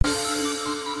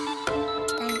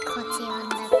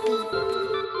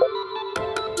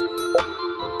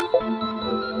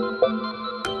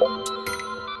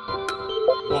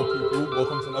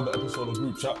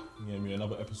group chat. You know me,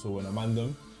 another episode when I'm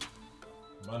them.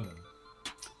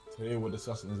 Today we're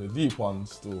discussing is a deep one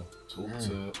still. Talk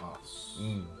to us.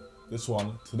 This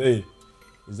one today.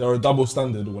 Is there a double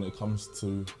standard when it comes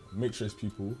to mixed race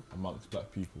people amongst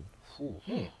black people?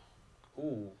 Yeah.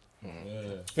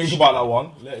 Think about that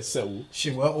one. Let it settle.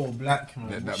 Shit, we're all black,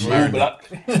 man. We're all black.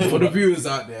 For the viewers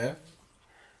out there,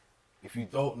 if you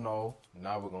don't know,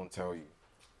 now we're going to tell you.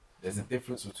 There's a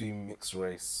difference between mixed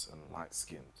race and light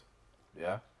skinned.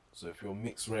 Yeah? So if you're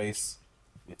mixed race,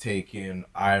 you're taking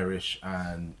Irish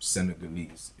and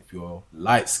Senegalese. If you're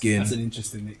light skinned, That's an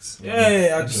interesting mix.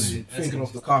 yeah, I'm just thinking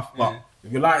off the cuff. But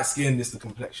if you're light skinned, it's the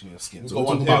complexion of your skin. So we're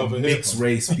talking about mixed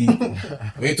race people.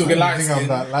 We ain't talking light I think I'm skinned.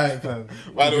 that light, man.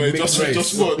 By the way, Mixed race.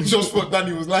 just thought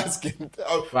Danny was light skinned.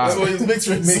 That's why he's mixed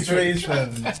race. Mixed race,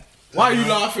 man. Why are you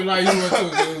laughing like you were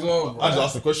talking as well, bro? I just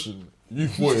asked the question. You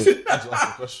thought it. I just asked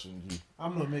the question. G.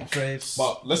 I'm not mixed race.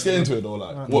 But let's get into it though.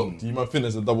 Like, what do you might think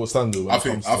there's a double standard? When I it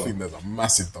think comes to there's a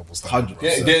massive double standard. 100%.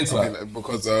 bro. Get into I that. think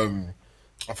because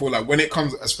I feel like when it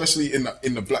comes, especially in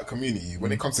the black community,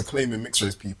 when it comes to claiming mixed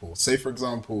race people, say for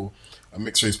example, a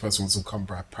mixed race person wants to become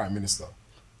prime minister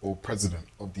or president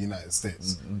of the United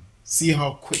States. See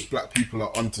how quick black people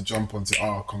are on to jump onto,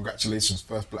 congratulations,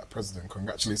 first black president,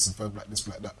 congratulations, first black this,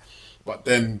 black that. But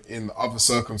then in other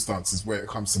circumstances where it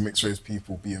comes to mixed race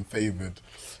people being favoured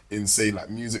in, say, like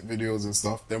music videos and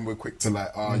stuff, then we're quick to like,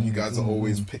 you guys are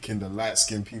always picking the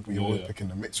light-skinned people, you're always picking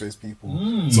the mixed race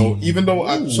people. So even though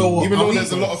there's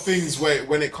a lot of things where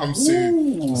when it comes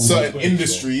to certain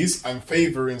industries and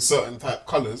favouring certain type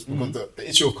colours, because the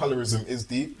issue of colorism is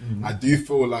deep, I do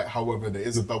feel like, however, there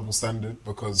is a double standard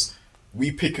because we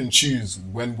pick and choose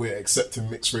when we're accepting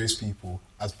mixed race people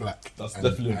as black. That's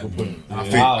definitely a good point. And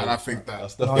I think that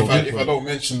That's definitely a good if I point. don't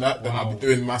mention that, then I'll be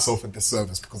doing myself a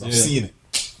disservice because I've seen it.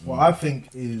 What I think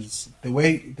is the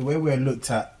way we're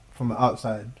looked at from the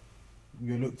outside,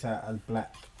 you're looked at as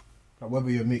black. Like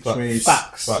whether you're mixed race,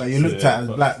 Facts. like you're looked at as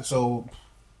Facts. black. So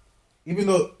even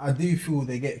though I do feel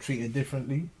they get treated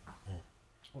differently,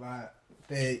 like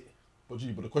they. But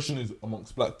the question is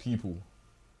amongst black people.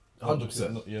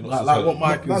 100%. Not Like what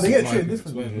Mike No, is they get Mike treated is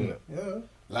differently. explaining. Yeah.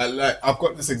 Like I've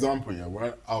got this example here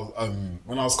where I was,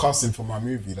 when I was casting for my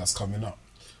movie that's coming up,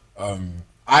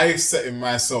 I set in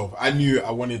myself, I knew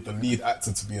I wanted the lead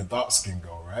actor to be a dark skinned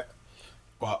girl, right?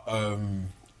 But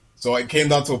so it came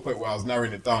down to a point where I was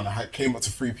narrowing it down. Came up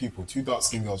to 3 people, 2 dark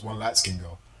skinned girls, 1 light skinned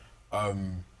girl.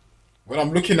 When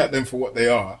I'm looking at them for what they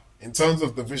are, in terms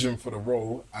of the vision for the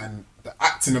role and the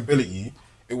acting ability,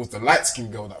 it was the light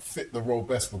skinned girl that fit the role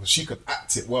best because she could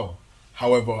act it well.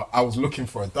 However, I was looking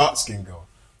for a dark skinned girl.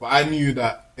 But I knew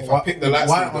that if I picked the light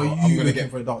skinned girl, why are I'm you going to looking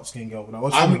get... for a dark skinned girl? Like,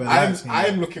 what's wrong with a light skinned girl?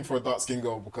 I'm looking for a dark skinned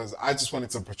girl because I just wanted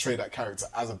to portray that character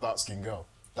as a dark skinned girl.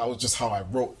 That was just how I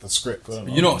wrote the script.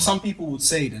 You know, some people would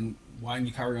say, then why don't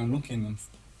you carry on looking and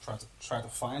try to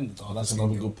find the dark? That's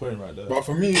another good point right there. But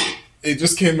for me, it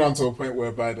just came down to a point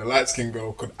whereby the light skinned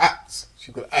girl could act.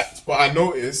 She could act. But I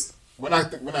noticed when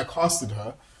I casted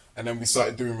her and then we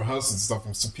started doing rehearsals and stuff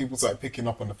and so people started picking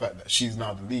up on the fact that she's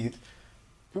now the lead,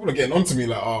 people are getting on to me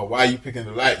like, why are you picking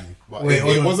the lighty? But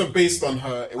it wasn't based on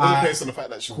her. It wasn't based on the fact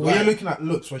that she was When light. you're looking at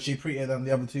looks, was she prettier than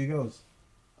the other 2 girls?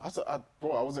 I can't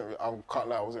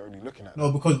lie, I wasn't really looking at that.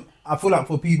 No, because I feel like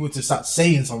for people to start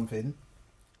saying something,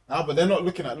 No, but they're not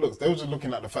looking at looks. They were just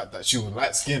looking at the fact that she was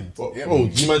light skinned. Bro, do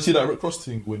you mind see that Rick Ross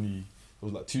thing when there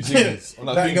was like 2 singers on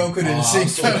that that thing? girl couldn't sing.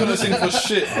 She couldn't sing for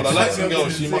shit. But the light skinned girl,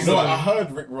 she must No, have. I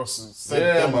heard Rick Ross said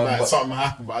Yeah, man, like but- something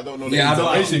happened, but I don't know. the Yeah, I ins and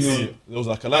don't outs. Basically, there was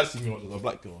like a light skinned girl, there was a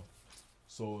black girl.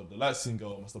 So the light skinned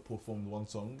girl must have performed one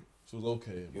song. She was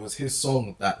okay. It was his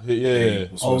song that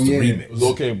Yeah. was supposed to remix. It was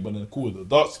okay, but then cool. The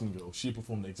dark skinned girl, she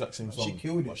performed the exact same song. She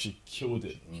killed it. But she killed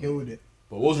it. Killed it.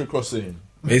 But what was Rick Ross saying?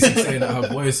 Basically saying that her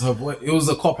voice, it was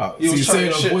a cop out. He was He was saying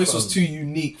chatting her shit, voice fam. was too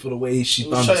unique for the way she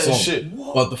was done the chatting song. shit.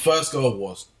 But the first girl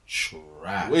was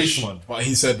trash. Wait, man. But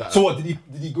he said that. So what, did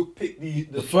he go pick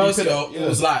The first girl, it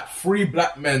was like 3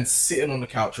 black men sitting on the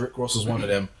couch. Rick Ross was one of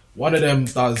them. One of them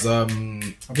does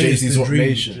Jay-Z's The Rock Dream.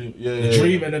 Nation. Yeah, The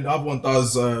Dream, and then the other one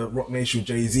does Rock Nation with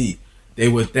Jay-Z. They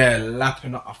were there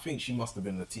lapping up. I think she must have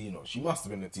been Latino.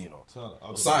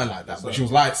 Something like that. But she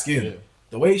was light skinned. Yeah.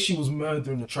 The way she was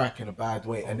murdering the track in a bad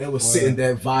way, and they were sitting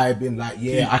there vibing like,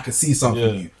 I could see something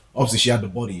in you. Obviously, she had the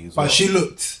body as well. But she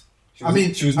looked. She was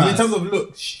in nice. terms of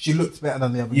looks, she looked better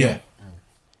than the other. Yeah.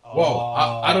 girl. Well,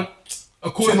 I don't.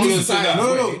 According to the science,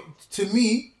 No. To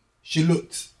me, she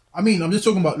looked. I mean, I'm just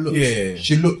talking about looks. Yeah.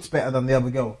 She looked better than the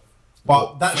other girl.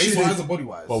 But that face should. wise and body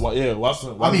wise. But what? Yeah,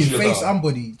 I mean, face and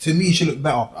body. To me, she looked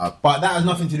better. But that has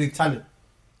nothing to do with talent.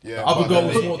 Yeah, Other but girl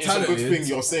was then more it's a good talented. thing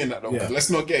you're saying that though. 'Cause Yeah.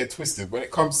 let's not get it twisted. When it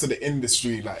comes to the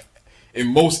industry, like in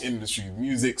most industries,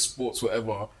 music, sports,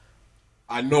 whatever,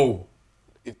 I know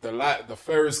if the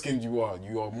fairer skinned you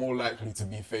are more likely to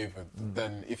be favoured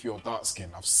than if you're dark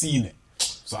skinned. I've seen it,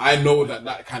 so I know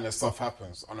that kind of stuff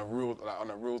happens on a real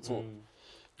talk.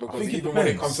 Because even when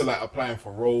it comes to like applying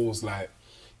for roles, like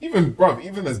even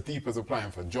as deep as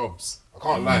applying for jobs, I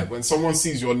can't lie. When someone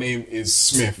sees your name is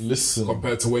Smith,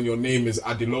 compared to when your name is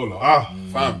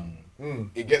Adilola, fam,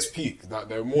 it gets peaked. That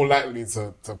they're more likely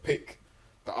to pick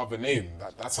the other name.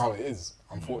 That's how it is,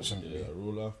 unfortunately. Yeah,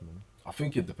 real life, man. I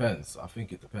think it depends.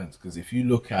 Because if you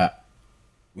look at,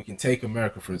 we can take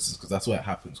America for instance, because that's where it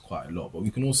happens quite a lot. But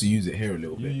we can also use it here a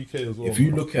little bit. UK as well. If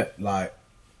you look at like,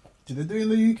 Do they do it in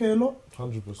the UK a lot?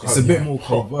 100%. it's a bit more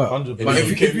covert. 100%. But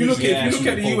if you look at the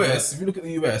covert. US, if you look at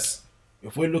the US,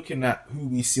 if we're looking at who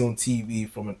we see on TV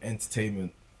from an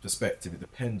entertainment perspective, it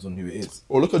depends on who it is.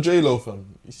 Or look at J-Lo, fam.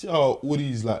 You see how all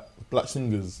these like black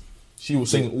singers, she was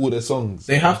singing all their songs.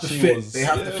 They have to She fit. was- They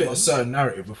have to yeah, fit man. a certain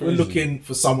narrative. If we're Crazy. looking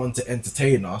for someone to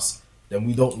entertain us, then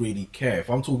we don't really care. If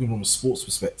I'm talking from a sports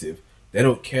perspective, they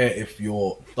don't care if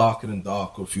you're darker than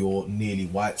dark or if you're nearly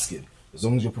white skinned, as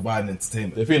long as you're providing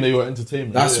entertainment. They think that you're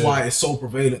entertainment. That's Yeah. why it's so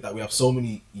prevalent that we have so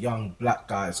many young black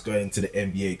guys going to the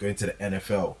NBA, going to the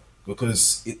NFL,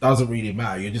 because it doesn't really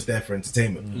matter. You're just there for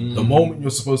entertainment. The moment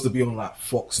you're supposed to be on like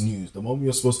Fox News, the moment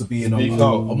you're supposed to be in a Speak more,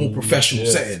 out. a more professional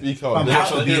Yeah, setting, speak out. you They have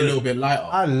to have be to a hear little it. bit lighter.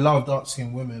 I love dark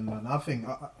skinned women, man. I think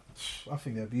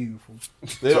they're beautiful.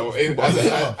 So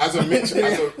as a mix,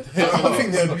 I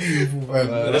think they're beautiful,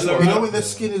 man. that's You not know right, when their man.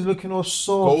 skin is looking all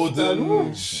soft.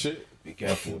 golden shit. Be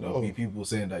careful. There'll be people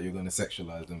saying that you're going to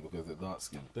sexualize them because they're dark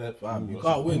skinned. That- Fam, you Ooh,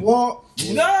 can't win. What?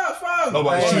 Nah, fam. No,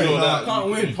 but it's true though, you that can't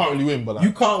you win. can't really win, but like,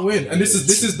 You can't win, and this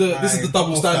is the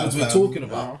double standards we're talking fam.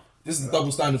 about. This is the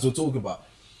double standards we're talking about.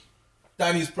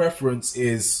 Danny's preference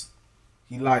is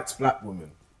he likes black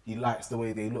women. He likes the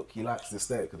way they look. He likes the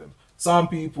aesthetic of them. Some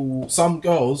people, some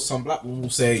girls, some black women will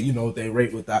say, you know, they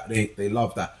rate with that. They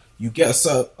love that. You get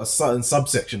a certain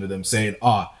subsection of them saying,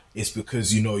 it's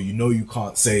because you know you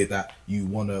can't say that you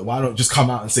wanna. Why don't just come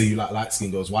out and say you like light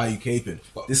skinned girls? Why are you caping?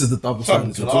 This is the double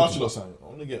fam, standards can we're I ask talking you about. something? I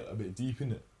want to get a bit deep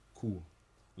in it. Cool.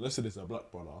 Let's say there's a black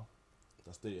brother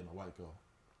that's dating a white girl.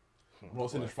 I'm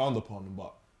not saying it's frowned upon,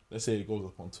 but let's say it goes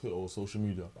up on Twitter or social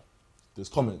media. There's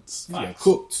comments. He's getting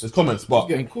cooked. There's comments, but He's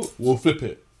getting cooked. we'll flip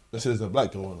it. Let's say there's a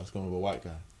black girl that's going with a white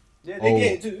guy. Yeah, they Oh.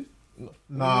 get it too.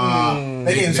 Nah,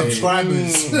 they're getting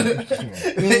subscribers. They're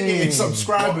getting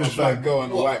subscribers, like man. go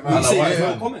on a white You man. say white there's no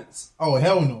man. comments. Oh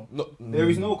hell no. No, There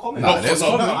is no comments. Nah, there's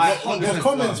comments. There's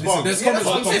comments, but There's Yeah, comments.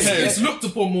 that's what I'm It's looked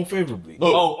upon more favourably. no.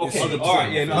 Oh, it's okay. 100%. All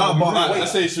right, yeah, no, Nah, but Like,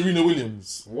 let's say Serena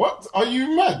Williams. What? Are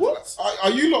you mad? What?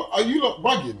 Are you lot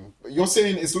bugging? You're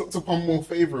saying it's looked upon more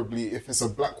favourably if it's a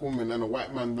black woman and a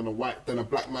white man than a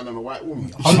black man and a white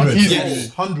woman. 100. Easily.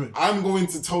 Yes. 100. I'm going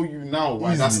to tell you now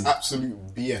why that's Easily.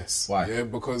 absolute BS. Why? Yeah,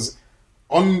 because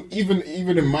on even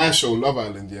in my show Love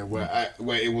Island, yeah,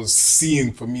 where it was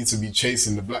seen for me to be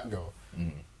chasing the black girl.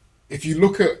 If you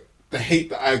look at the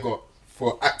hate that I got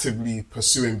for actively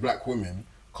pursuing black women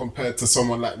compared to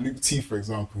someone like Luke T, for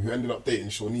example, who ended up dating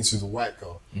Shawnice, who's a white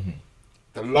girl,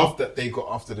 the love that they got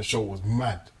after the show was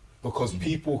mad because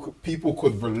people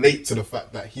could relate to the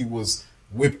fact that he was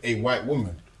with a white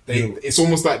woman. It's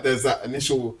almost like there's that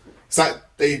initial. It's like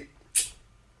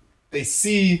they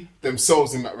see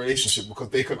themselves in that relationship because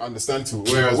they can understand to it.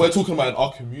 Whereas We're talking about in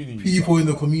our community. People in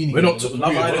the community. We're not talking. Love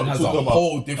we're not Island has a talking about-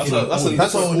 whole different. That's a audience.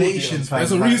 That's our audience. nation, fam.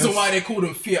 There's a Like, reason that's- why they call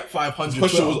them Fiat 500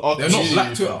 Question Twitter. was They're not RPG,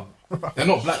 black Twitter. They're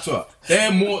not black Twitter.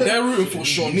 They're rooting for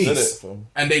said it, Shawnice, fam.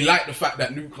 and they like the fact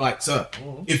that Luke likes her.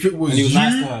 If it was And he was you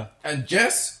nice to her. and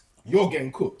Jess, you're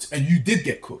getting cooked, and you did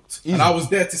get cooked, and I was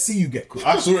there to see you get cooked.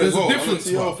 I saw it There's as well. a difference,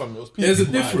 On the TL, bro. fam. It was peak. There's a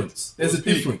Right. difference. There's It a was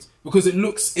peak. difference because it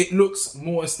looks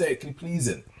more aesthetically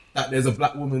pleasing that there's a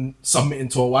black woman submitting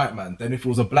to a white man than if it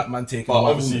was a black man taking But a white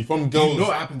obviously, woman. from You girls- know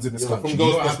what happens in this yeah, country. from You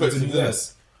know girls' what happens in the perspective,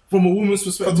 US. From a woman's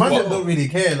perspective, But man what- don't really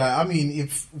care. Like, I mean,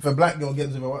 if a black girl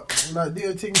gets with a white, like, do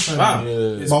your thing, fam. Fam,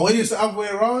 Yeah. But when it's the other way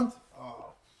around,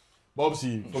 But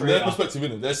obviously, from their perspective,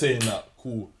 innit, they're saying that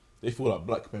cool. They feel like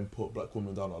black men put black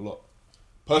women down a lot.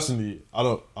 Personally,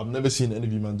 I've never seen any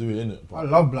of you man do it, innit? I But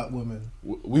love black women.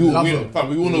 we all Love know them.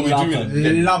 we're doing Love it. them.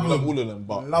 Yeah, we Love love them. all of them,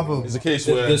 but Love them. it's a case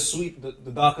The, where the sweet,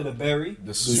 the darker the berry.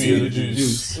 the sweet sweet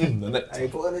juice, the I nectar.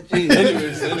 ain't putting a juice.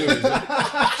 Anyways,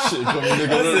 shit, come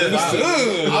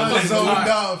nigga. I'm zoned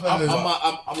out, I'm fellas.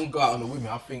 gonna go out on the women.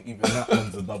 I think even that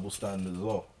one's a double standard as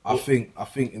well. I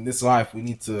think in this life we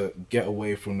need to get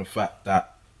away from the fact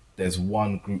that there's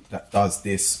one group that does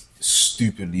this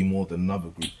stupidly more than another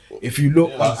group. If you look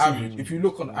Yeah, on I see what you average, mean. if you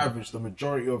look on average, the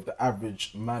majority of the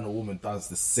average man or woman does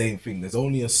the same thing. There's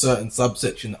only a certain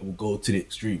subsection that will go to the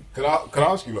extreme. Can I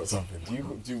ask you lot something?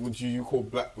 Would you call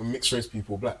black mixed race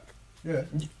people black? Yeah.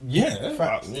 Yeah.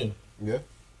 Facts. Yeah. Yeah.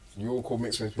 You all call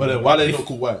mixed race people. But then why they not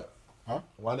called white? Huh?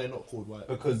 Why they not called white?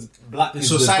 Because black The is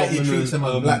society the dominant, treats them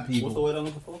as black people. What's the word I'm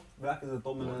looking for? Black is a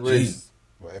dominant Race.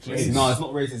 But if It's- you- No, it's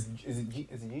not race. Is it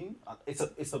gene? It's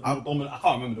a dominant. I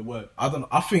can't remember the word. I don't know.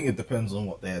 I think it depends on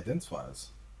what they identify as.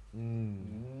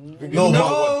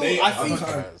 No, I think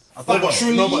but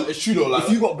it's true though. Like,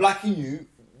 if you got black in you,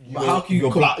 But how can you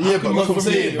you're black. yeah, but I'm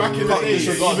saying back in you the can't day,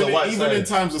 disregard the white even in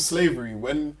side. times of slavery,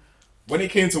 when it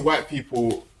came to white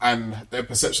people and their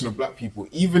perception of black people,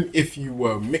 even if you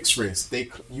were mixed race,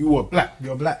 you were black.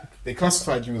 You're black. They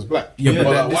classified you as black. Yeah, Yeah,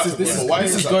 but but this why- is this yeah, is why this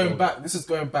is is that going though? back. This is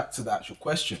going back to the actual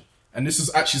question, and this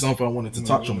is actually something I wanted to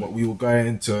touch on, but we will go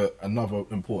into another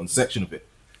important section of it.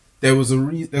 There's a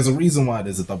reason why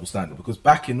there's a double standard, because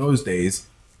back in those days,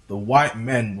 the white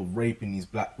men were raping these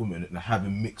black women and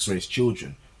having mixed race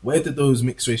children. Where did those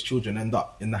mixed race children end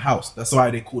up? In the house. That's why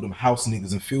they call them house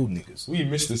niggas and field niggas. we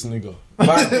missed this nigga.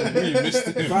 Fam, We missed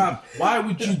him. fam, why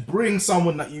would you bring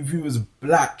someone that you view as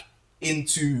black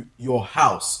into your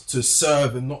house to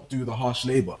serve and not do the harsh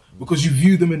labor? Because you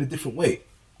view them in a different way.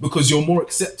 Because you're more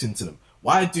accepting to them.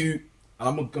 And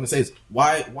I'm not going to say this,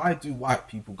 why do white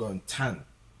people go and tan?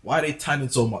 Why are they tanning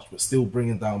so much but still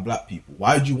bringing down black people?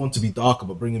 Why do you want to be darker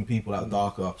but bringing people that are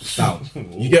darker down?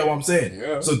 You get what I'm saying?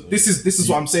 Yeah. So this is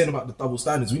what I'm saying about the double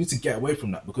standards. We need to get away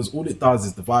from that, because all it does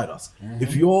is divide us.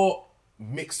 If you're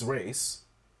mixed race,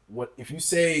 if you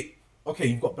say, okay,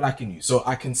 you've got black in you, so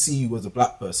I can see you as a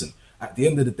black person. At the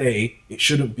end of the day, it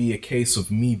shouldn't be a case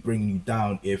of me bringing you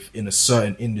down if in a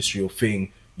certain industry or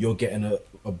thing you're getting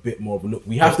a bit more of a look.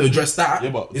 We have to address that.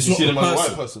 Yeah, but it's do you not see them the as a person.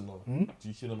 white person though? Do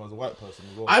you see them as a white person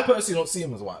as well? I personally don't see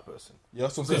him as a white person. Yeah,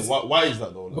 that's what I'm saying. Why is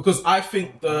that though? Like, Because I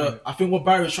think what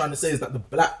Barry's trying to say is that the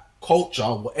black culture,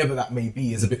 whatever that may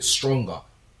be, is a bit stronger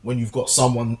when you've got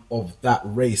someone of that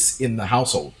race in the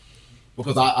household.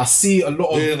 Because I see a lot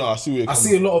of I see where you're I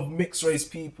see a lot of mixed race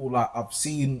people. Like I've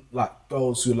seen like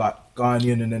girls who are like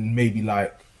Ghanaian and then maybe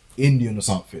like Indian or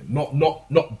something.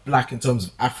 Not black in terms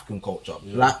of African culture.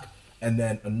 Black and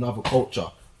then another culture,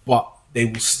 but they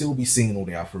will still be singing all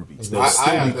the Afrobeats. They'll I still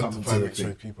be coming identify to the mixed thing.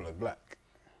 race people as black.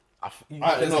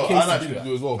 There's a case to do that.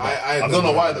 do as well. But I I don't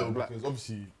know why identify though, black. because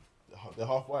obviously they're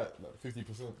half white, like 50%.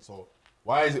 So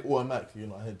why is it automatically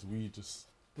in our heads? We just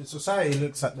The society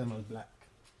looks at them as black.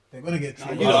 They're gonna get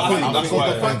treated. you know, I think that's Because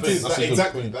why the fact is that's that a good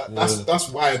exactly point. that's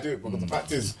why I do it. Because the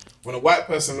fact is, when a white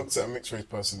person looks at a mixed race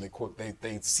person,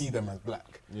 they see them as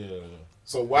black. yeah.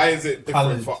 So why is it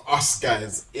different Coloured. for us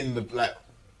guys in the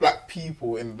black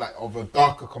people in like of a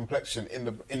darker complexion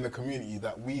in the community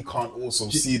that we can't also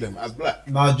see them as black?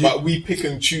 Nah, but we pick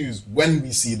and choose when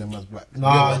we see them as black.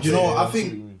 Nah, do you know what? I that's what you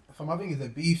think mean. I think it's a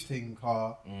beef thing,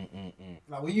 car.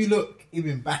 Like when you look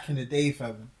even back in the day,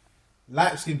 fam,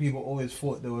 light skinned people always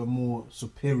thought they were more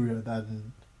superior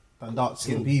than dark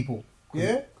skinned people.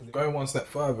 Yeah? Going one step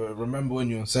further, remember when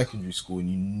you were in secondary school and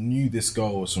you knew this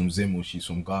girl was from Zim or she's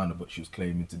from Ghana, but she was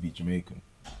claiming to be Jamaican?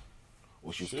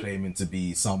 Or she was claiming to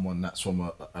be someone that's from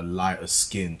a lighter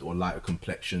skinned or lighter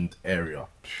complexioned area.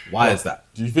 Why is that?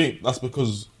 Do you think that's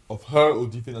because of her, or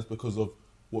do you think that's because of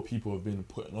what people have been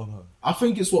putting on her? I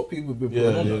think it's what people have been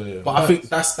putting on her. yeah. But I think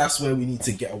that's where we need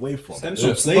to get away from. Stems Yeah.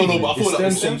 from slavery. No, but I feel It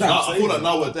like stems from I feel like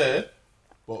now we're there,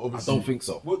 but I obviously don't think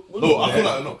so. No, I feel Yeah,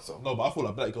 like I think so. no, but I feel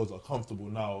like black girls are comfortable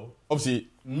now. Obviously,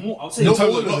 I'll say in Not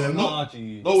terms all of of them,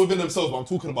 not within themselves. But I'm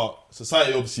talking about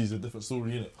society. Obviously, is a different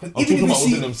story, innit? I'm even talking if you about see-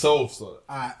 within themselves. So.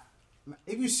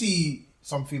 If you see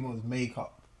some females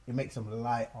makeup, it makes them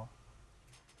lighter.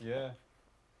 Yeah.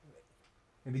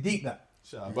 If you deep that.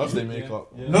 Shit, birthday makeup.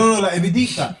 Yeah. No, like if you deep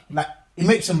that, like it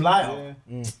makes them lighter.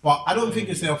 Yeah. But I don't think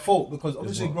it's their fault because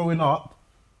obviously not. growing up,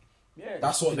 Yeah.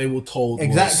 That's what they were told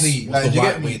Exactly, was like, the do you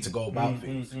right get way me? to go about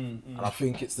things. And I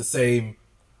think it's the same.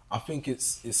 I think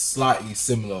it's slightly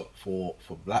similar for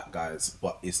black guys,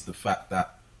 but it's the fact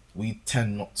that we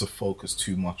tend not to focus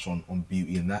too much on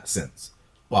beauty in that sense.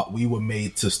 But we were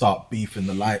made to start beefing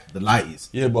the lighties.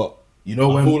 Yeah, but You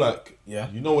know I when feel like yeah.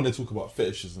 you know when they talk about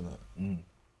fetishes and that.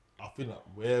 I feel like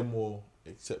we're more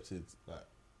accepted. Like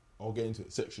I'll get into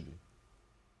it sexually.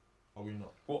 Are we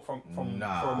not? What from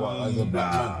Nah. What, as a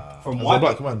black man? from As a white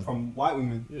black man? from white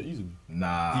women? Yeah, easily.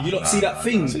 Nah. Did you not nah, see that nah,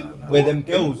 thing nah, nah, where nah. them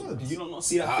girls? Did you not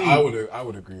see that thing? I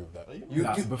would agree with that.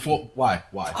 Nah, before why?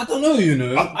 I don't know. You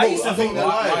know, I used to I think think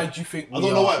that. they're Why do you think I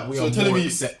don't know why. we So are you're telling more me-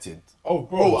 accepted? Oh,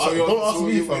 bro, Bro, so don't ask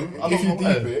me, if, fam. I if don't you know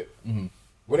deep why. it,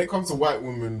 when it comes to white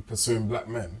women pursuing black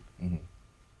men,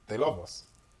 they love us.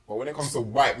 But when it comes to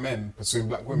white men pursuing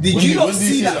black women, Did when you do- not when do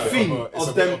you see that? that thing It's a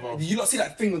of bit them? of a- Did you not see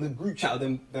that thing on the group chat of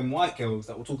them white girls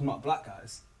that were talking about black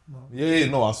guys? Yeah,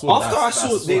 no, I saw After that. I saw,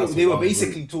 that's they were what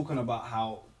basically talking about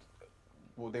how,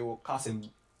 well, they were cussing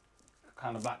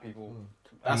kind of black people.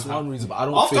 That's one reason, but I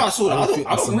don't. After think, I saw that, I don't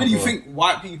that's really another- think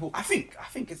white people. I think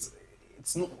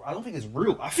it's not. I don't think it's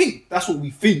real. I think that's what we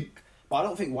think, but I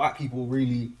don't think white people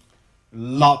really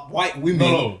love white women.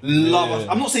 No. Love Yeah, us.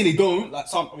 yeah. I'm not saying they don't. Like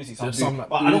some, obviously some There's do, some that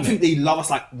but do, I don't innit? think they love us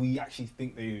like we actually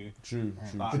think they do. True.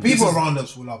 Like, The people around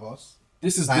us will love us.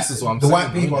 This is Like, what I'm the saying.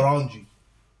 white people innit? around you.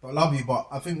 They'll love you, but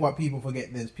I think what people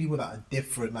forget, there's people that are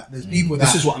different. Like there's people that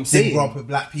This is what I'm didn't saying. grow up with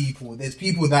black people. There's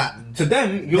people that To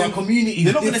them, their community is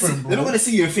they're not gonna different, see. bro. They're not gonna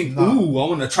see you and think, Nah. "Ooh, I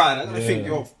want to try that." They're gonna Yeah. think,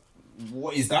 "Yo,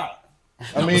 what is that?"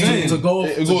 I mean, to go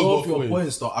it to goes go both off your ways.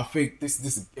 points though, I think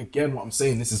this again what I'm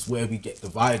saying, this is where we get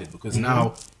divided because Mm-hmm.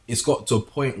 now it's got to a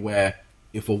point where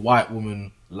if a white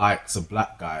woman likes a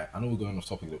black guy, I know we're going off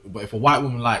topic, but if a white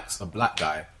woman likes a black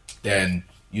guy, then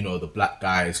you know the black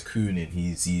guy is cooning,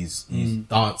 he's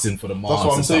dancing for the Mars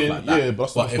what I'm and stuff saying, like that. yeah, but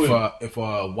that's but the if point. if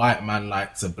a white man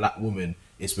likes a black woman,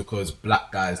 it's because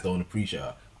black guys don't appreciate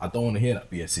her. I don't want to hear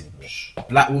that BS anymore.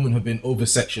 Black women have been over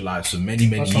sexualized for many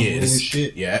That's some years.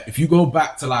 bullshit. Yeah, if you go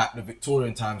back to like the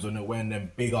Victorian times when they're wearing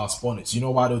them big ass bonnets, you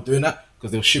know why they were doing that?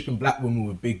 Because they were shipping black women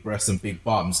with big breasts and big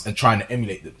bums and trying to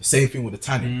emulate them. The same thing with the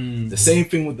tanning. The same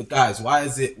thing with the guys. Why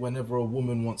is it whenever a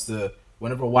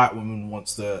white woman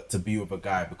wants to be with a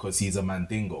guy because he's a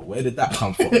mandingo? Where did that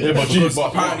come from? Yeah, but Because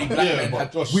but- apparently black yeah, men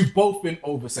but Josh- we've both been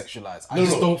over sexualized. I No,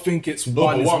 just no. don't think it's No,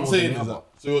 one. but is what I'm more saying than is the that other.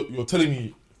 so you're telling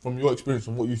me from your experience,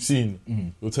 from what you've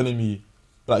seen, you're telling me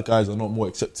black guys are not more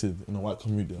accepted in the white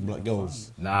community than black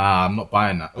girls. Nah, I'm not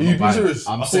buying that. Are you being serious?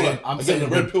 I'm I feel saying, like, I'm again, saying,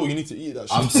 the red pill. You need to eat that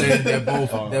shit. I'm saying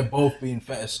they're both being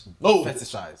fetishized. No.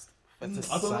 Fetishized. I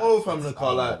don't know if I'm the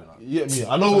car like. You get me?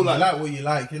 I know you like like what you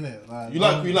like, innit? Like, you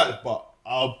like what you like, but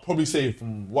I'll probably say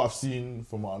from what I've seen,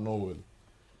 from what I know,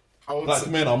 I would black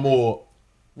say- men are more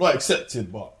not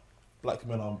accepted, but black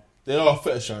men are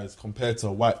fetishized compared to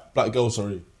black girls.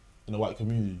 Sorry, in the white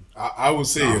community. I would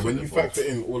say Nah, when they're you both. factor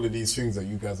in all of these things that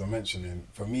you guys are mentioning,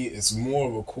 for me, it's more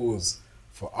of a cause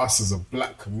for us as a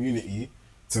black community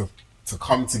to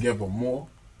come together more.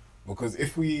 Because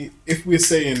if we're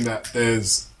saying that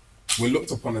we're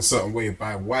looked upon a certain way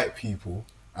by white people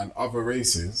and other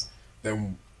races,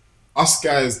 then us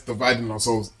guys dividing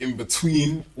ourselves in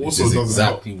between also is doesn't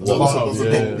exactly help. what- Also Wow, doesn't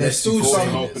yeah. help. There's still Doesn't some,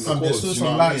 help in the there's cause, still you know some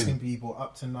what I light mean? skinned people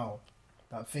up to now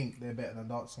that think they're better than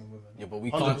dark skinned women. Yeah, but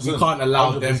we 100%, can't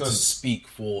allow them to 100%. speak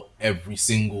for every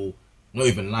single, not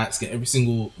even light skin, every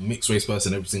single mixed race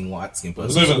person, every single white skin It's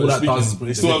person. not So even all that that does is speaking, bring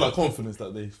they still have division. that confidence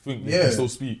that they think they Yeah. can still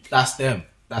speak. That's them.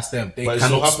 That's them. They But it's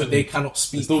still cannot. happening. They cannot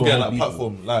speak. They still for get all that people.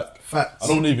 platform. Like Facts. I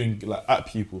don't even like at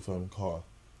people from car,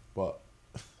 but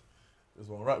there's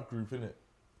one rap group in it.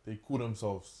 They call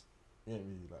themselves, you know what I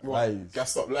mean, like What? lies.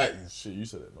 Gas up lighties. Shit, you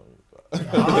said it, not me.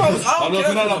 I don't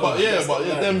care No, for but them.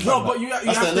 yeah, them. No, fam, but you that's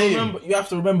have their to name. remember. You have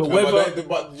to remember Yeah, whether.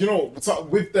 but you know, so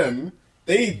with them,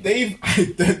 they've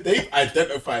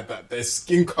identified that their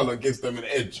skin color gives them an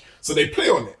edge, so they play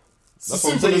on it. That's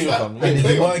what I'm Simple as saying, that. fam. They And is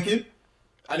play it on it. working?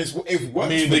 And it I works.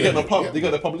 mean, for they get them, the they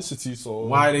get the publicity. So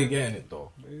Why are they getting it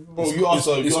though? bro, you ask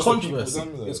her, It's you ask the people controversy.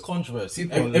 them there. It's controversy.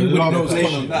 People Everybody love knows playing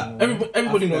controversy. on that.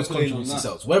 Everybody knows they're playing on controversy that.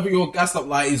 sells. Whether you're gassed up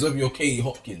lighties, whether you're Katie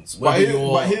Hopkins, But, whether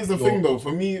you're. here's the thing, though.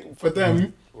 For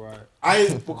them,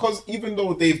 because even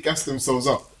though they've gassed themselves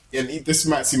up, and this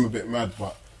might seem a bit mad,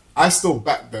 but I still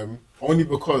back them only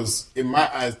because in my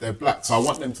eyes they're black, so I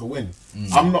want them to win.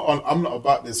 I'm not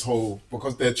about this whole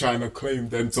because they're trying to claim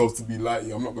themselves to be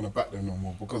lighty. I'm not going to back them no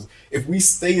more because if we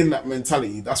stay in that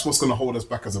mentality, that's what's going to hold us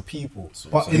back as a people.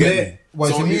 But You in get their, me? well,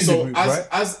 it's a music group, right?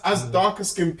 As darker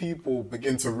skinned people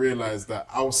begin to realize that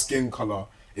our skin color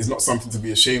is not something to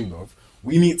be ashamed of,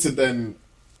 we need to then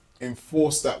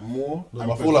enforce that more. I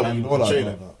feel like we know portray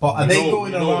that. But are We they know-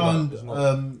 going we know around that it's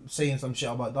not. saying some shit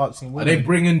about dark skinned Are women? they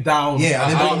bringing down? Yeah, are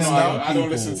they I bringing don't them know. down? I don't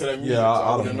listen to their music. Yeah, so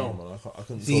I wouldn't don't know, man. I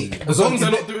couldn't See, tell you. As long as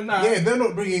they're if not doing that. Yeah, if they're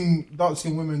not bringing dark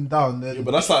skinned women down, then Yeah,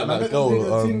 but that's like let that them do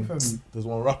girl. their thing, fam. There's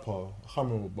one rapper. I can't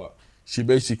remember, but she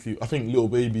basically, I think Lil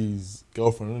Baby's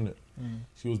girlfriend, isn't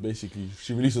it?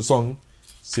 She released a song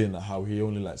saying that how he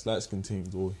only likes light skin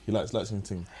things or he likes light skin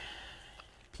things.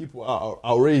 People are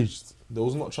outraged. They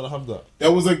was not trying to have that.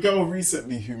 There was a girl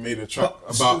recently who made a track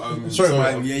about sorry,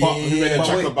 man. Yeah, but yeah, who made a but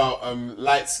track wait. about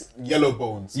lights, yellow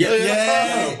bones. Yeah.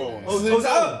 Yellow bones. Oh, was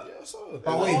that?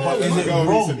 But wait, but There's is a it girl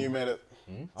wrong? recently who made it.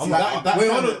 See, that wait,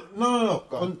 kind hold of- on.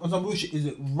 No. On some bullshit, is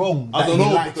it wrong I that don't he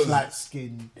know, likes because- light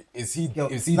skin? Is he Yo, degrading?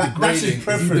 that's his Is he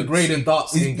preference. degrading dark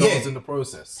skinned Yeah. girls in the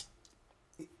process?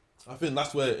 I think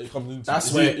that's where it comes into.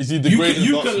 That's where is he you degrading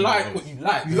can dark-skinned like girls? what you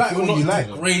like. You If like you're what not you like.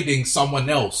 degrading someone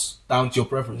else down to your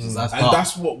preferences. That's And dark.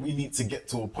 that's what we need to get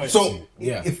to a point So to.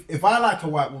 Yeah. if I like a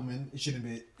white woman, it shouldn't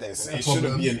be. It a shouldn't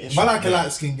problem. be an If issue. I like a Yeah.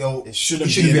 light skinned girl, It shouldn't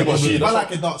be be a an problem. issue. If I That's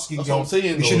like a dark skinned that's girl, what I'm saying,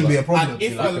 it though, shouldn't be a like- problem. And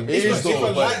if, like a, a- if, it is a, if though,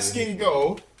 a but- light-skinned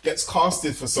girl gets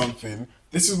casted for something,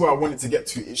 this is where I wanted to get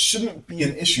to. It shouldn't be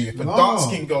an issue. If a No.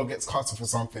 dark-skinned girl gets casted for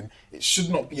something, it should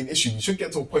not be an issue. We should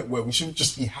get to a point where we should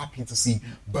just be happy to see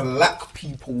black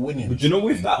people winning. But you know,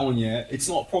 with that on, yeah, it's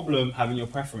not a problem having your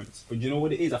preference. But you know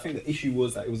what it is? I think the issue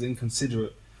was that it was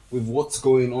inconsiderate with what's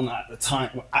going on at the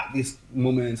time, at this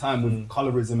moment in time, with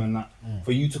colorism and that.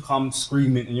 For you to come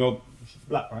screaming, and you're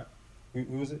black, right? Who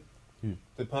was it? Who?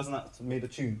 The person that made the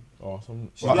tune. Oh,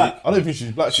 She's black. I don't think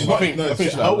she's black. She's I not. think No, I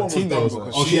think she's her like one was Latino dumb or because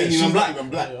something. Oh, she ain't she's even not black. even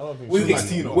black. Yeah, I don't think With She's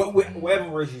she's Latino. whatever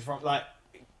race she's from, like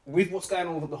with what's going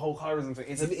on with the whole colorism thing,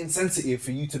 it's a bit insensitive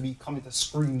for you to be coming to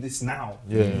scream this now.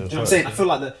 Yeah, Do you know what I'm saying? I feel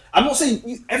like that. I'm not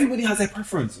saying everybody has their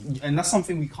preference, and that's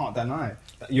something we can't deny.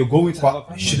 That you're going to have a But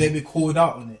preference. should they be called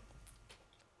out on it?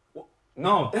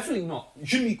 No, definitely not. You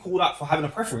shouldn't be called out for having a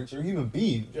preference. You're a human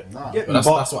being. Nah. Get But me?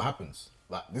 that's what happens.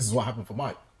 Like this is what happened for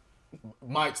Mike.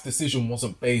 Mike's decision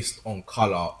wasn't based on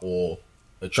color or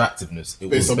attractiveness. It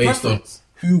Based was on based on preference.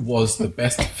 who was the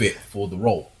best fit for the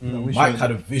role. we Mike should-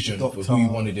 had a vision for Dr. who he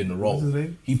wanted in the role. what's his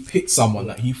name? He picked someone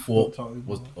that he thought Dr.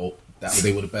 was that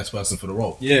they were the best person for the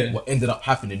role. Yeah. What ended up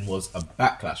happening was a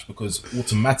backlash because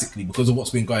automatically, because of what's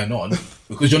been going on,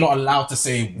 because you're not allowed to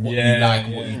say what you like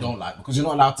and what you don't like, because you're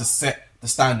not allowed to set the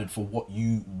standard for what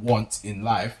you want in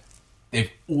life, they've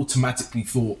automatically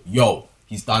thought, yo,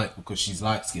 he's done it because she's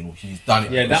light skinned or he's done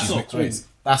it Yeah, because that's she's not mixed cool. race.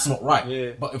 That's not right.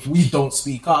 Yeah. But if we don't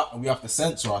speak up and we have to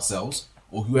censor ourselves,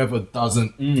 or whoever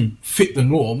doesn't fit the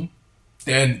norm,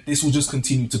 then this will just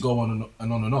continue to go on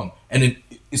and on and on. And then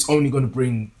it's only going to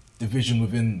bring division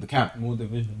within the camp. More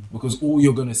division. Because all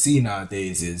you're going to see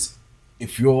nowadays is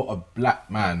if you're a black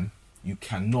man, you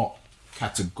cannot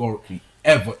categorically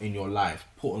ever in your life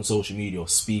put on social media or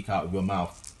speak out of your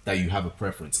mouth that you have a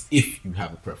preference, if you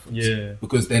have a preference. Yeah.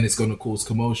 Because then it's going to cause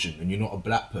commotion and you're not a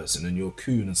black person and you're a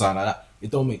coon and something like that. It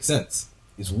don't make sense.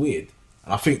 It's weird.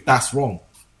 And I think that's wrong.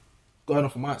 Going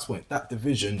off of Mike's point, that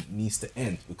division needs to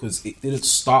end because it didn't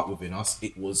start within us,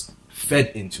 it was fed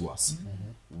into us.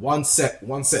 One set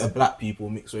of black people,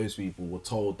 mixed race people, were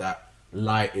told that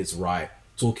light is right,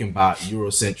 talking about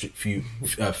Eurocentric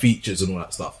features and all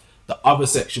that stuff. The other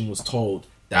section was told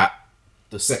that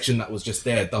the section that was just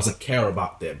there doesn't care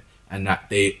about them and that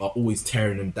they are always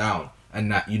tearing them down and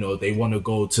that, you know, they want to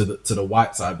go to the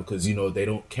white side because, you know, they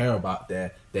don't care about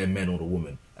their men or the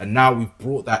woman. And now we've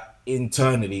brought that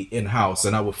internally in-house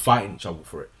and now we're fighting each other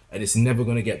for it. And it's never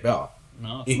going to get better.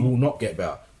 No. It will not get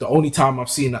better. The only time I've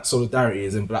seen that solidarity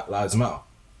is in Black Lives Matter.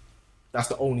 That's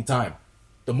the only time.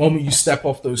 The moment you step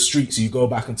off those streets, you go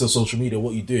back into social media,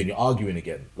 what you doing? You're arguing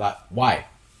again. Like, why?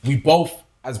 We both,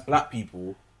 as black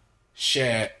people,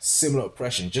 share similar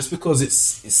oppression. Just because it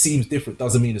seems different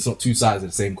doesn't mean it's not two sides of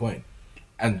the same coin.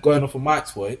 And going off of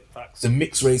Mike's point, Facts. the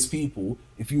mixed race people,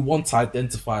 if you want to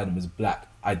identify them as black,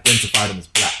 identify them as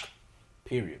black.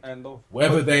 Period. And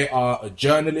Whether they are a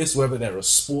journalist, whether they're a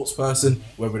sports person,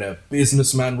 whether they're a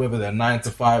businessman, whether they're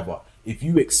 9-to-5, if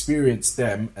you experience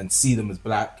them and see them as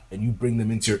black and you bring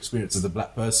them into your experience as a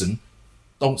black person,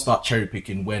 don't start cherry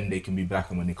picking when they can be black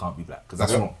and when they can't be black because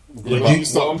that's wrong. Yeah, But but you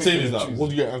start what I'm saying picking is and that choosing. what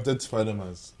do you identify them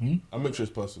as? A mixed race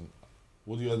person.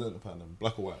 What do you identify them?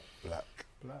 Black or white? Black.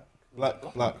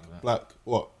 Black.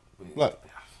 What? Black.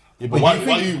 Yeah, But but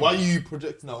why you are you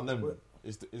projecting that on them?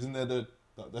 Isn't there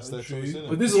that's their True. choice, isn't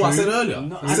But it? this is what I said earlier.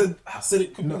 No, I said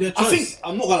it could be their choice. I think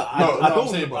I'm not gonna. No, I I'm don't.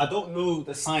 saying, but- I don't know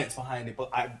the science behind it,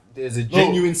 but there's a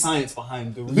genuine science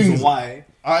behind the thing reason is- why.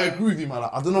 I agree with you, man.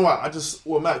 Like, I don't know why. I just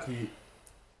automatically,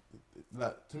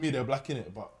 like, to me, they're black in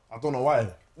it, but I don't know why.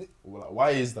 Like,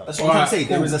 why is that? That's what I'm trying to say. Alright,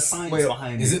 There cool. is a science Wait,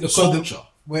 behind Is it. it the So the- culture?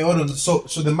 Wait, hold on. So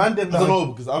the man them I that don't know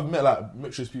because I've met like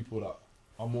mixed race people that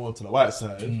are more to the white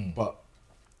side, but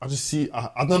I just see.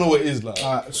 I don't know what it is like.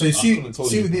 so I see couldn't tell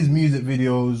see you. with these music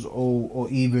videos or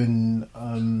even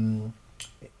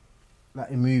like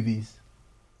in movies,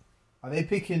 are they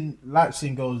picking light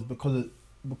skinned girls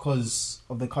because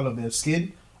of the color of their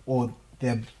skin, or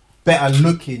they're better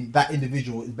looking? That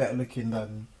individual is better looking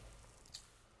than.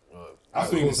 I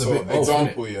think it's a so. bit both,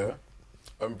 Example, yeah.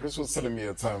 Pris was telling me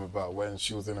a time about when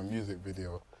she was in a music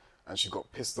video and she got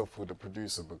pissed off with the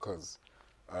producer because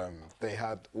they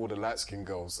had all the light skinned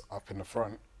girls up in the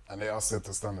front and they asked her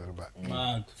to stand at the back.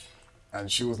 Mad. And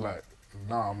she was like,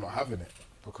 "Nah, I'm not having it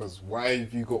because why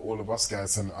have you got all of us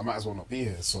guys and I might as well not be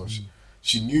here." So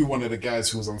she knew one of the guys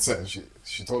who was on set and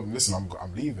she told him, "Listen,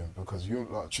 I'm leaving because you're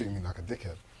like treating me like a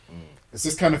dickhead." It's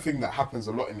this kind of thing that happens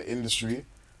a lot in the industry,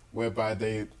 whereby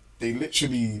they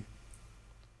literally,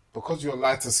 because you're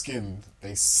lighter skinned,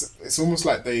 it's almost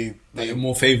like they You're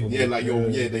more favourable. yeah, like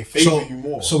they favour you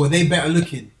more. So were they better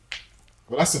looking?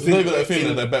 Well, that's the It's thing. not even that thing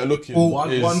that they're better looking. Or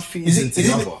One feeds into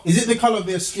the other. Is it the colour of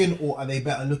their skin, or are they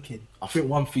better looking? I think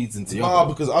one feeds into the Nah,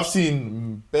 other. because I've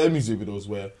seen bare music videos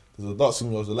where there's a dark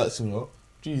singer, there's a light singer.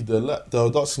 Gee, the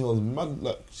dark singer is mad,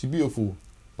 like, she's beautiful.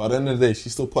 But at the end of the day,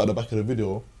 she's still put at the back of the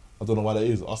video. I don't know why that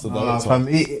is. Ask the director. Fam,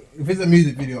 if it's a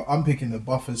music video, I'm picking the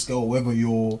buffer scale, whether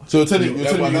you're. So you're telling me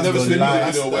you've that's never the seen a lie.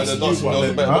 music video where the dark singer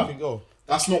is a better looking girl?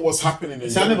 That's not what's happening in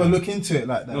See, I never general. look into it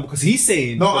like that. No, because he's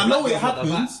saying. No, the I know black it girl's at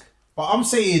the happens, back. but I'm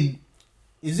saying,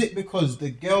 is it because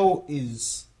the girl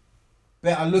is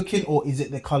better looking, or is it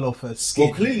the colour of her skin?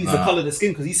 Well, clearly it's the colour of the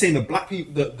skin because he's saying the black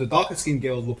people, the darker skinned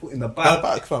girls were put in the Back,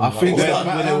 back. fam. I think Like, that-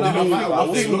 what's no, no, no, no, I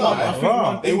no, think no, one- no, I think no.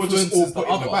 one They were just all influences the put in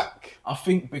the other. back. I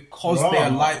think because Right. they're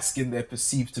light skinned, they're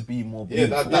perceived to be more Yeah,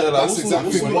 beautiful. that's also-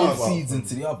 exactly also what one it is. feeds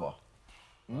into the other.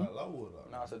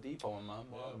 Nah, it's a deeper one, man.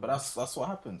 But that's what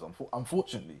happens.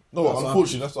 Unfortunately. No, That's what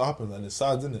unfortunately, that's what happens, and it's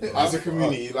sad, isn't it? As a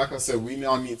community, like I said, we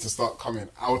now need to start coming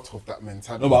out of that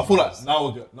mentality. No, but I feel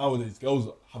like nowadays girls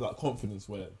have that confidence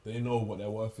where they know what their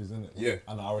worth is, innit? Yeah.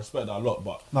 And I respect that a lot.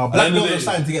 But No, at the black end of girls the are day-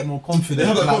 starting to get more They confident.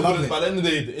 have that and I love confidence, it. but at the end of the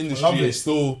day, the love industry it. is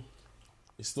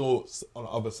still on the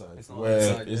other side. It's not on where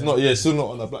the side, it's yeah. not, it's still not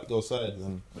on the black girl side.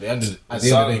 And But at the end of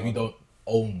sad, the day, we man. don't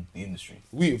own the industry.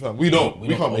 we can't We don't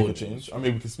make a own change. it. I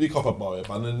mean, we can speak up about it,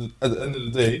 but then at the end of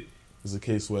the day, it's a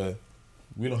case where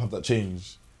we don't have that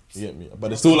change. You get me?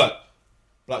 But it's still like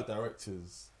black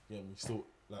directors. You get me? Still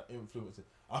like influencing.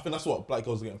 I think that's what black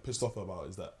girls are getting pissed off about,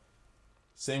 is that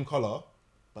same color,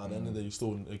 but at the end of the day, you're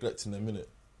still neglecting them, innit?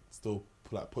 Still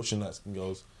like pushing light skin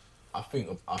girls. I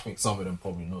think some of them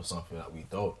probably know something that we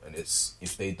don't, and it's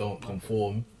if they don't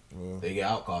conform, they get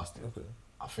outcasted. Okay.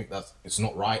 I think it's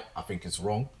not right. I think it's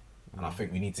wrong, and I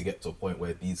think we need to get to a point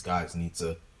where these guys need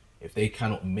to, if they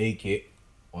cannot make it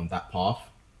on that path,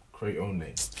 create your own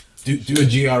lane. Do a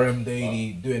GRM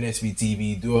daily, do an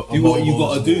SBTV, do a Do what you Momo's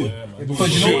gotta do. or-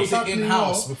 Because you know what's Shoot it happening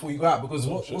in-house now? before you go out. Because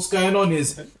what's going on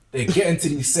is they get into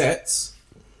these sets,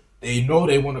 they know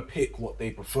they want to pick what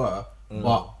they prefer,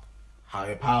 but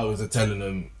higher powers are telling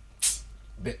them,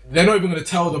 they're not even going to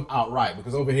tell them outright,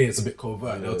 because over here it's a bit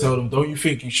covert. They'll tell them, don't you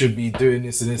think you should be doing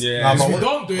this and this? Yeah. If Nah, you but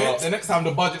don't do it, the next time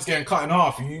the budget's getting cut in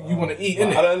half, you want to eat, But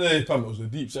innit? at the end of the day, fam, it was a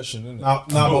deep session, innit? Now,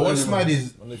 but what's mad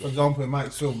is, My nigga. for example, in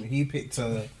Mike's film, he picked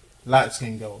a light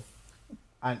skinned girl,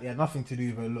 and it had nothing to do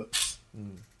with her looks.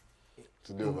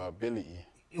 to do with ability.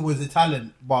 It was a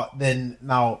talent, but then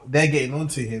now they're getting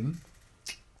onto him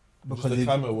Because because the it,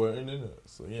 camera we're in it.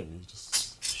 So yeah, me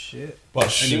just. shit. But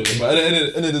shit. But at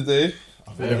the end of the day,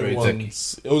 I think Very, very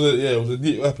everyone's. It was a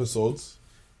deep episode.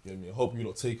 You know what I mean? I hope you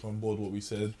lot take on board what we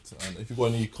said. And if you got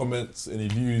any comments, any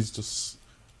views, just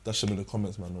dash them in the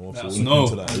comments, man. We'll Let us look know.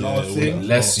 into that. And Yeah, last we'll thing,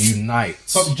 let us Let's know. unite.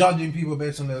 Stop judging people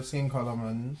based on their skin color,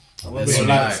 man. Let's We're unite.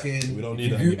 light We skin. don't If need you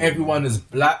that. view anymore, everyone man. as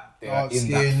black, they are Dark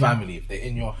in that skin. family. If they're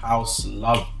in your house,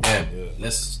 love them. Yeah.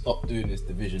 Let's stop doing this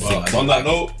division. Well, thing. on that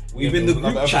note, We've been the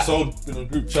another group chat. episode, been a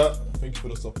group chat. Thank you for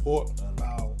the support.